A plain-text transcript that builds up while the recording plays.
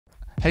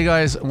Hey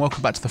guys, and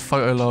welcome back to the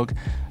photo log.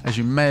 As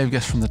you may have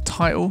guessed from the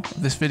title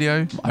of this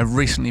video, I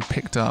recently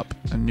picked up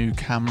a new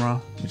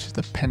camera, which is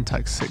the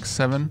Pentax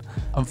 6.7.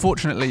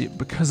 Unfortunately,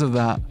 because of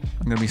that,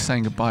 I'm going to be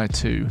saying goodbye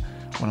to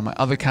one of my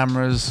other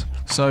cameras.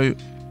 So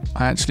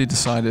I actually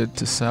decided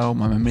to sell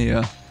my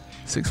Mamiya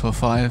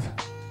 645.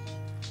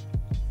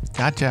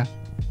 Gotcha.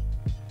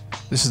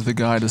 This is the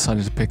guy I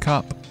decided to pick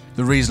up.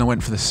 The reason I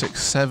went for the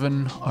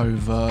 6.7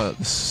 over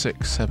the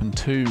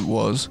 6.7 II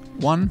was,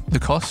 one, the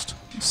cost.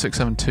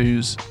 6.7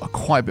 IIs are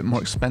quite a bit more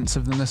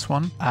expensive than this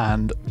one,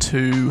 and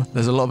two,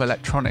 there's a lot of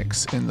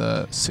electronics in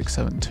the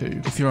 6.7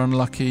 II. If you're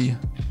unlucky,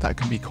 that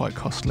can be quite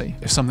costly.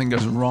 If something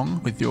goes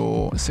wrong with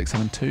your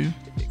 6.7 II,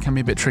 it can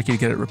be a bit tricky to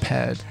get it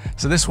repaired.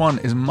 So this one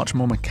is much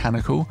more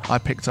mechanical. I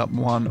picked up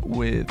one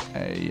with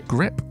a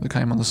grip that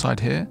came on the side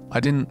here. I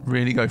didn't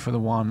really go for the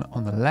one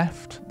on the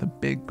left, the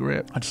big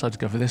grip. I decided to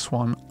go for this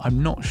one.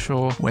 I'm not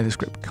sure where this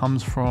grip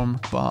comes from,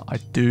 but I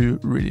do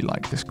really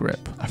like this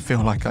grip. I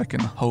feel like I can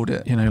hold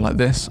it, you know, like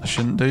this. I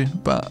shouldn't do,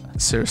 but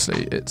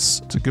seriously,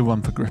 it's a good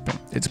one for gripping.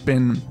 It's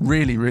been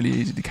really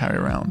easy to carry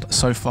around.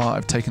 So far,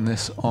 I've taken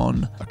this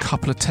on a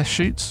couple of test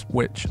shoots,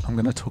 which I'm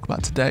going to talk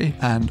about today,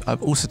 and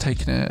I've also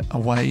taken it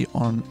away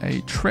on a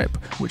trip,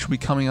 which will be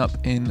coming up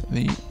in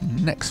the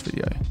next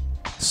video.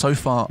 So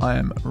far, I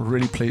am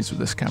really pleased with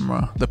this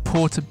camera. The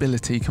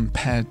portability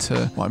compared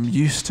to what I'm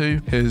used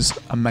to is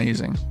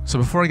amazing. So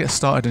before I get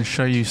started and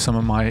show you some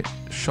of my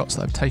shots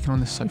that I've taken on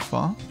this so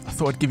far, I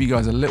thought I'd give you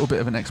guys a little bit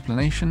of an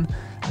explanation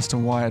as to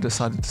why I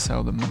decided to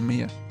sell the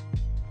Mamiya.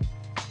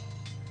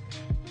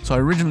 So I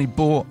originally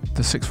bought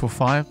the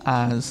 645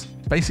 as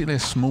basically a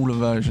smaller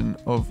version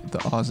of the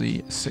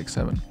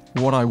RZ6.7.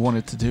 What I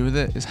wanted to do with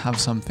it is have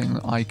something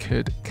that I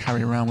could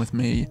carry around with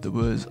me that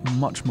was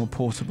much more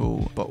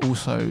portable, but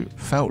also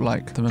felt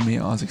like the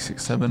Mamiya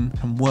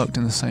RZ6.7 and worked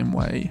in the same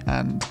way,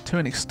 and to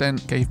an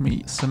extent gave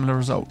me similar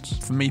results.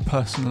 For me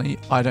personally,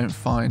 I don't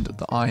find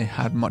that I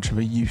had much of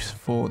a use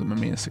for the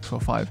Mamiya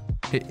 645.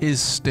 It is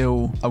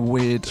still a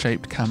weird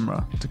shaped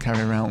camera to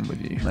carry around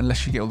with you.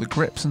 Unless you get all the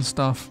grips and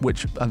stuff,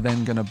 which are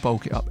then going to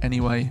bulk it up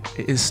anyway,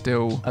 it is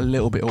still a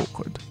little bit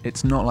awkward.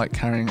 It's not like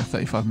carrying a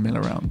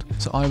 35mm around.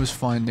 So I was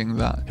finding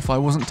that if I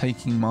wasn't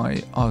taking my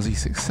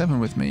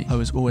RZ6.7 with me, I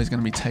was always going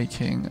to be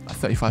taking a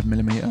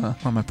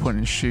 35mm on my point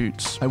and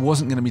shoots. I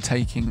wasn't going to be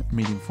taking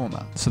medium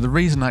format. So the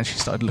reason I actually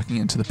started looking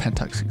into the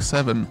Pentax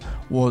 6.7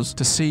 was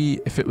to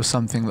see if it was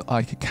something that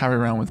I could carry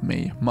around with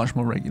me much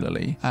more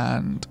regularly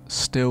and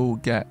still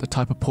get the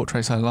type of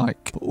portraits I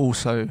like, but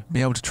also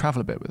be able to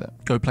travel a bit with it,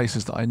 go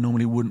places that I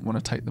normally wouldn't want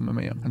to take the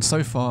Mamiya. And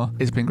so far,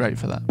 it's been great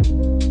for that.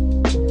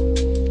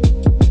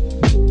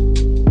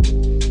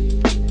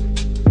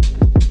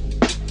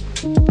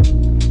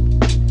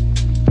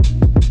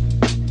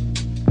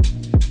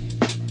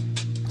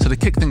 To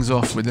kick things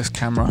off with this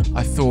camera,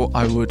 I thought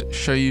I would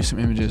show you some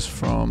images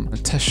from a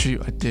test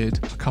shoot I did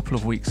a couple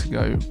of weeks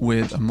ago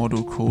with a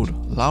model called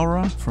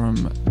Laura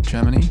from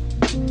Germany.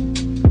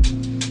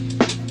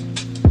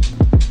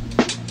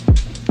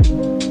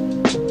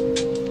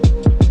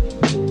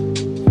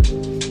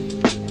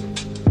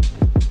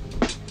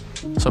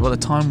 So by the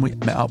time we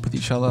met up with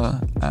each other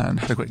and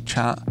had a quick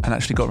chat and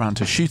actually got around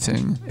to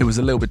shooting, it was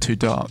a little bit too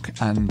dark,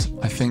 and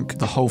I think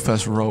the whole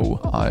first roll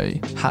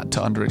I had to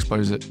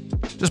underexpose it.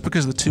 Just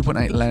because the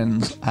 2.8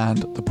 lens and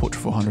the Portra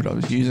 400 I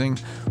was using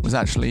was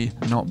actually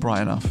not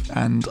bright enough,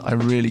 and I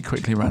really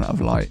quickly ran out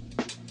of light.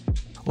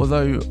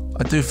 Although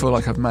I do feel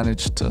like I've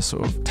managed to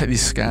sort of take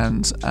these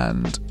scans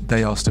and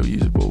they are still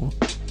usable.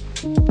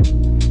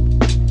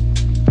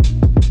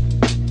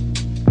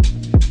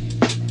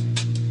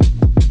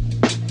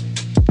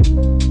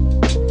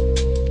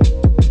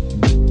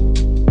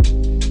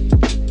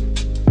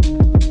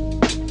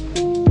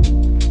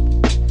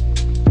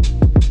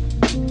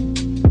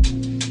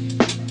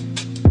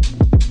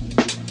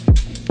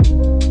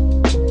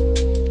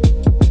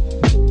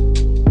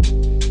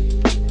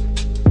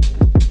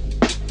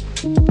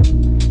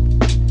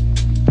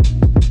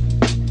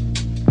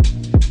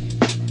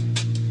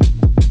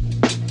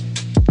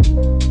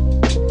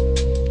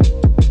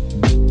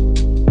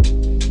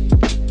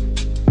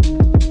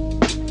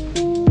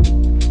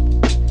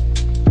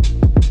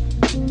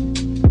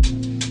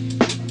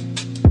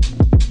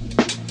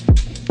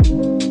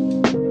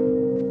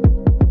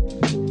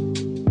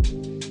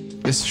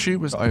 This shoot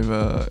was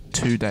over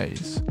 2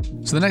 days.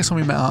 So the next time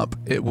we met up,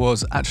 it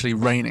was actually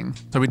raining.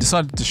 So we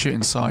decided to shoot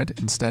inside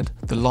instead.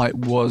 The light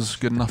was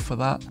good enough for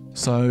that.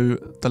 So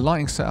the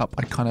lighting setup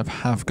I kind of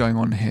have going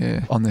on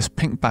here on this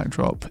pink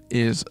backdrop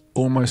is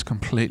almost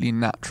completely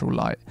natural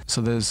light.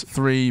 So there's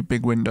 3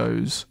 big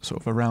windows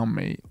sort of around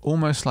me,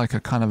 almost like a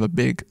kind of a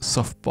big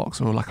softbox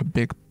or like a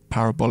big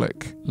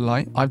parabolic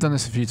light. I've done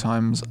this a few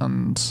times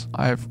and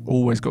I've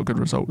always got good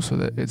results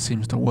with it. It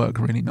seems to work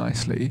really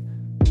nicely.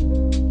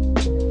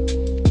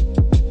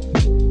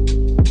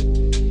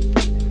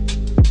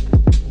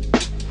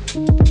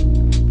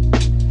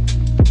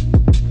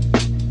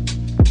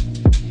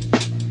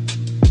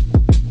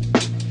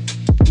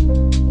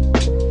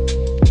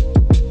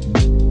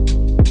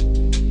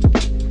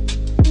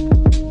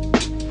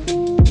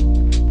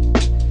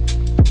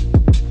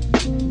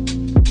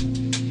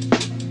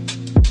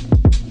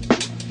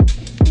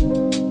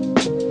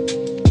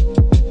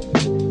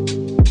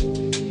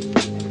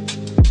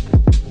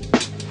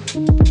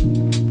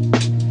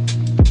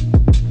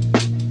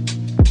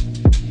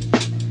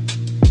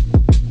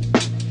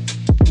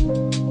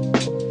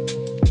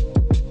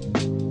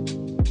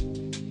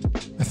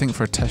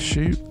 for a test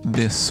shoot,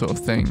 this sort of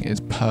thing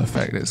is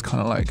perfect. It's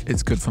kind of like,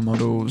 it's good for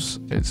models,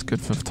 it's good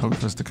for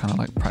photographers to kind of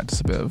like practice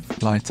a bit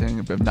of lighting,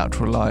 a bit of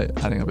natural light,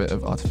 adding a bit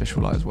of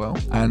artificial light as well.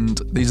 And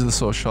these are the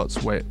sort of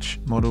shots which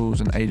models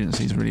and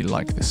agencies really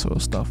like, this sort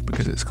of stuff,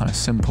 because it's kind of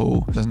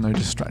simple, there's no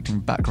distracting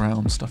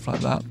background, stuff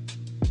like that.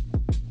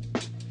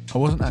 I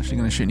wasn't actually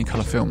going to shoot any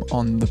colour film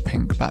on the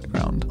pink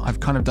background.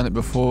 I've kind of done it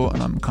before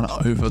and I'm kind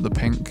of over the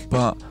pink,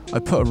 but I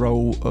put a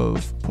roll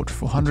of Portra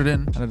 400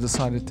 in and I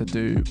decided to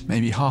do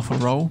maybe half a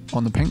roll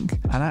on the pink,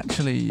 and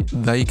actually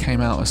they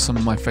came out as some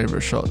of my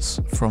favourite shots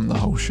from the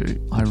whole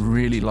shoot. I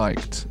really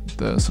liked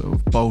the sort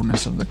of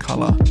boldness of the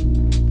colour.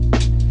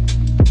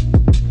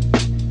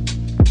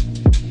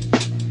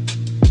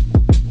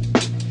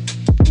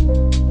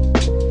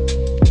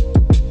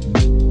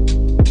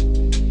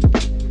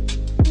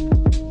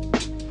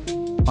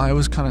 I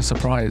was kind of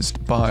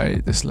surprised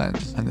by this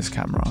lens and this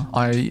camera.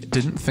 I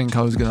didn't think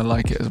I was going to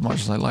like it as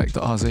much as I liked the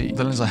RZ.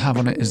 The lens I have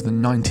on it is the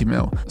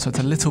 90mm, so it's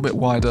a little bit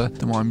wider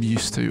than what I'm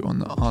used to on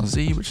the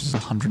RZ, which is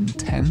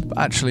 110. But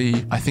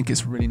actually, I think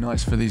it's really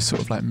nice for these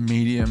sort of like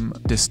medium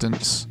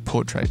distance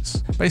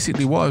portraits.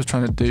 Basically, what I was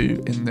trying to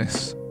do in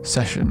this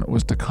session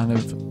was to kind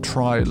of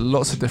try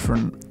lots of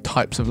different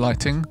types of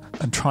lighting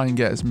and try and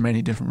get as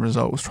many different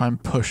results, try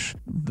and push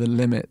the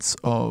limits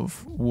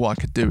of what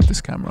I could do with this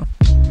camera.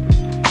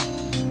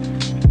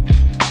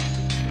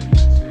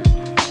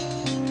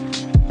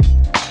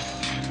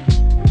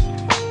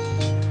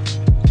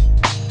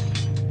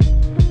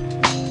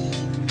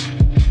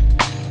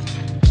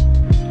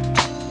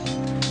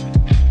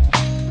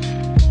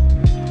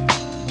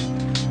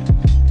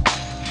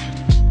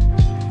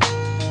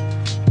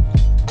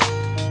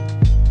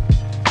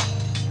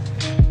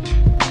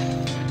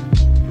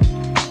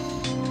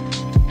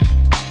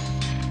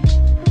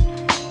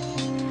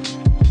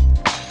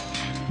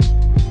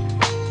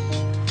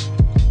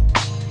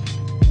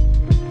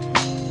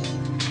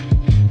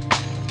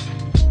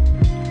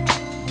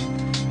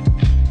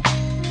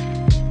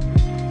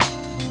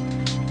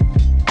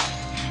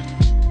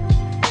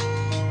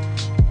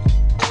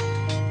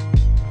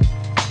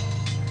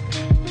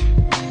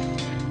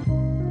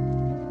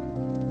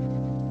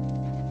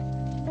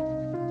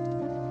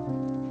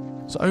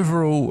 So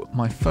overall,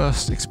 my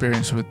first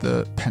experience with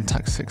the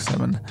Pentax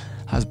 6.7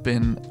 has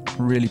been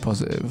really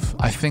positive.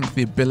 I think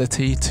the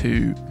ability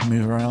to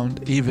move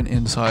around, even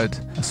inside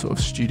a sort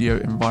of studio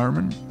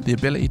environment, the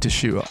ability to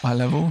shoot at eye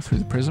level through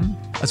the prism,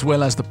 as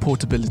well as the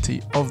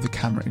portability of the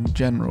camera in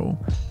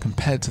general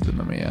compared to the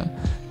Mamiya,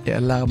 it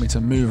allowed me to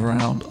move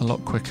around a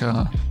lot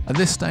quicker. At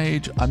this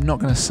stage, I'm not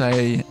going to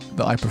say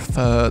that I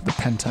prefer the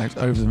Pentax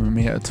over the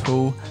Mamiya at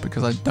all,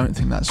 because I don't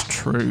think that's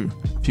true.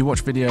 If you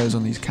watch videos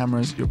on these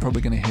cameras, you're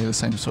probably going to hear the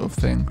same sort of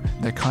thing.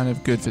 They're kind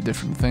of good for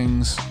different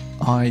things.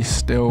 I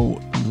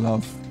still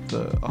love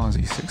the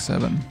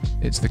RZ6.7.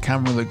 It's the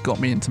camera that got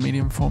me into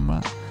medium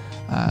format,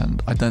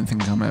 and I don't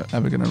think I'm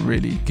ever going to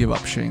really give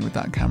up shooting with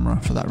that camera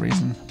for that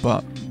reason.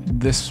 But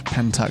this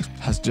Pentax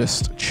has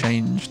just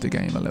changed the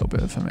game a little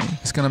bit for me.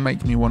 It's going to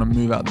make me want to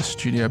move out the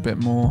studio a bit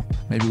more,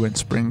 maybe when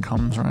spring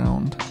comes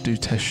around, do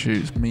test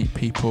shoots, meet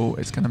people.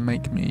 It's going to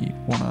make me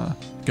want to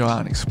go out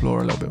and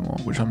explore a little bit more,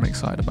 which I'm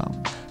excited about.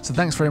 So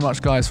thanks very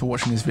much guys for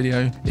watching this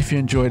video. If you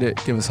enjoyed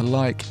it, give us a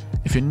like.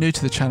 If you're new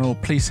to the channel,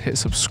 please hit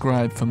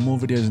subscribe for more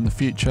videos in the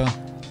future.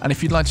 And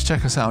if you'd like to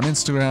check us out on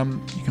Instagram,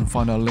 you can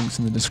find our links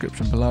in the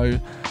description below.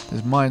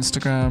 There's my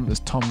Instagram, there's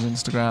Tom's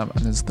Instagram,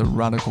 and there's the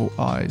Radical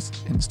Eyes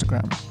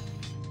Instagram.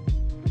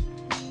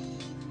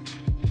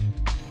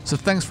 So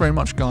thanks very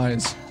much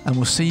guys, and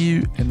we'll see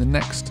you in the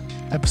next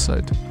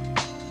episode.